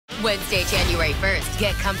Wednesday, January 1st,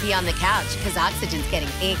 get comfy on the couch because Oxygen's getting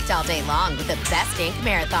inked all day long with the best ink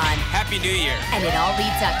marathon. Happy New Year. And it all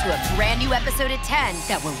leads up to a brand new episode at 10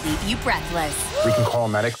 that will leave you breathless. We can call a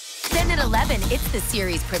medic. Then at 11, it's the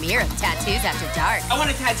series premiere of Tattoos After Dark. I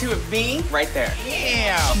want a tattoo of me right there.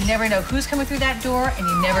 Yeah. You never know who's coming through that door, and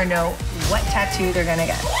you never know what tattoo they're gonna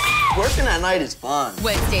get. Working at night is fun.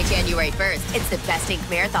 Wednesday, January 1st, it's the best ink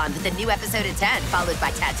marathon with a new episode at 10, followed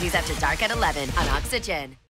by Tattoos After Dark at 11 on Oxygen.